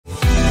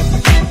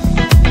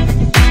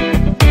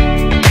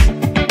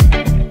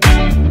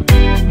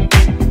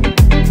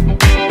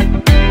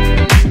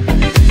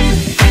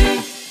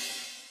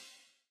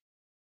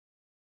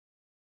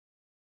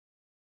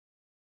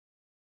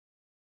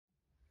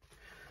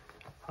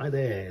Hi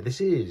there,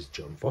 this is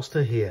John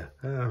Foster here.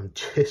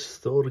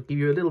 Just thought I'd give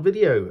you a little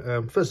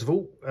video. First of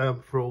all,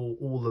 for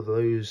all of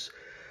those,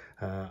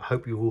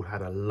 hope you all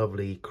had a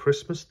lovely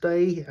Christmas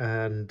day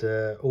and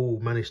all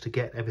managed to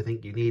get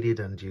everything you needed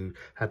and you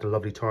had a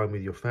lovely time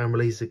with your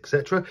families,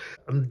 etc.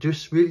 And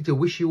just really to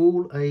wish you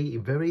all a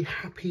very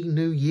happy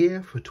new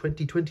year for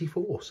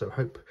 2024. So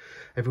hope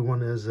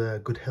everyone has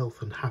good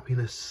health and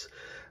happiness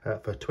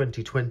for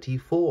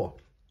 2024.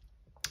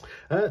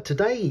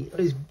 Today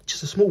is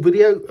just a small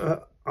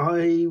video.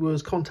 I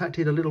was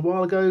contacted a little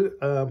while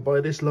ago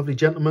by this lovely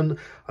gentleman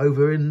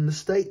over in the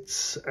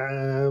States,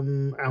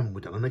 and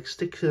we've done a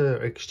sticker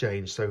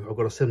exchange, so I've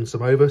got to send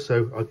some over,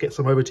 so I'll get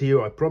some over to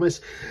you, I promise.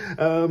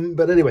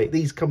 But anyway,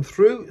 these come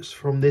through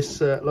from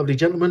this lovely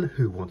gentleman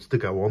who wants to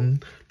go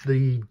on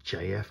the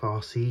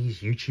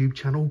JFRC's YouTube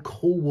channel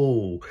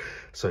Cool.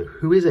 So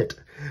who is it?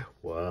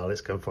 Well,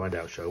 let's go and find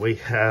out, shall we?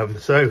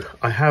 So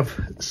I have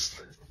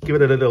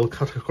given it a little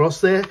cut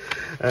across there.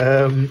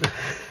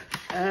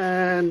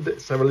 And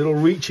let's have a little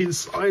reach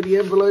inside the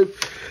envelope,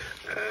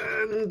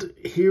 and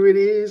here it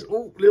is.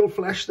 Oh, little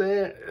flash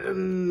there,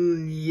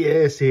 and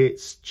yes,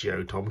 it's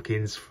Joe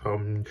Tompkins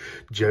from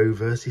Joe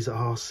versus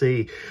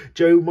RC.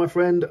 Joe, my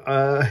friend,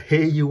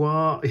 here you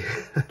are.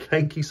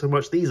 Thank you so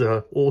much. These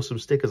are awesome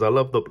stickers. I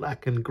love the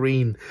black and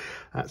green.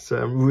 That's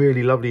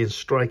really lovely and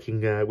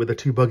striking, with the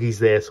two buggies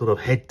there sort of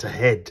head to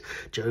head.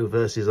 Joe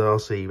versus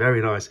RC,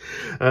 very nice.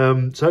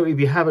 So if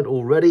you haven't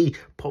already,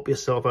 pop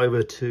yourself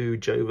over to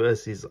Joe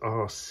versus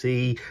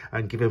RC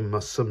and give him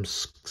some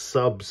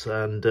subs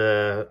and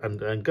go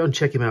and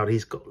check him out.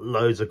 He's got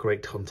loads of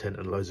great content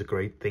and loads of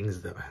great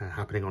things that are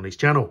happening on his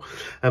channel.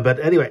 But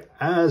anyway,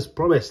 as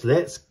promised,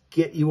 let's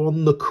get you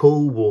on the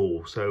Cool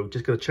Wall. So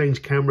just going to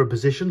change camera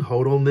position.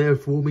 Hold on there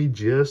for me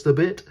just a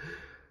bit.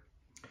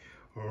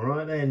 All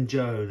right then,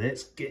 Joe,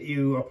 let's get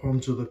you up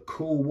onto the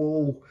Cool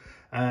Wall,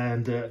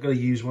 and I'm going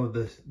to use one of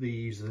the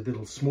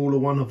little smaller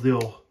one of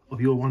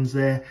your ones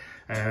there,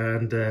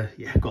 and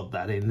yeah, got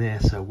that in there.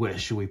 So where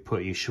should we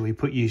put you? Should we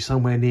put you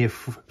somewhere near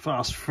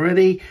Fast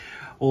Freddy,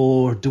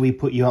 or do we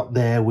put you up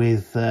there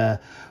with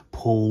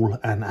Paul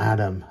and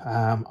Adam?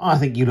 I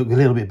think you look a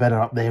little bit better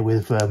up there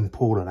with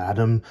Paul and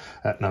Adam.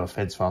 No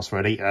offense, Fast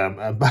Freddy.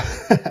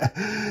 But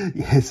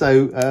yeah,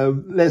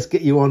 so let's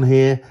get you on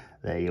here.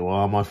 There you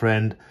are, my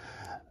friend.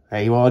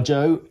 There you are,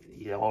 Joe.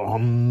 You're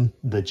on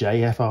the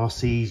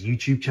JFRC's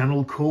YouTube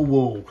channel,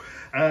 Cool.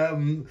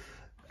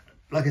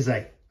 Like I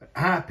say,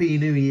 Happy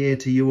New Year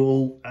to you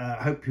all.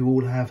 Hope you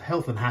all have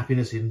health and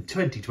happiness in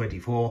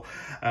 2024.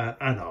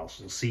 And I'll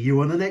see you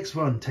on the next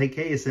one. Take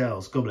care of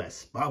yourselves. God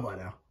bless. Bye-bye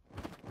now.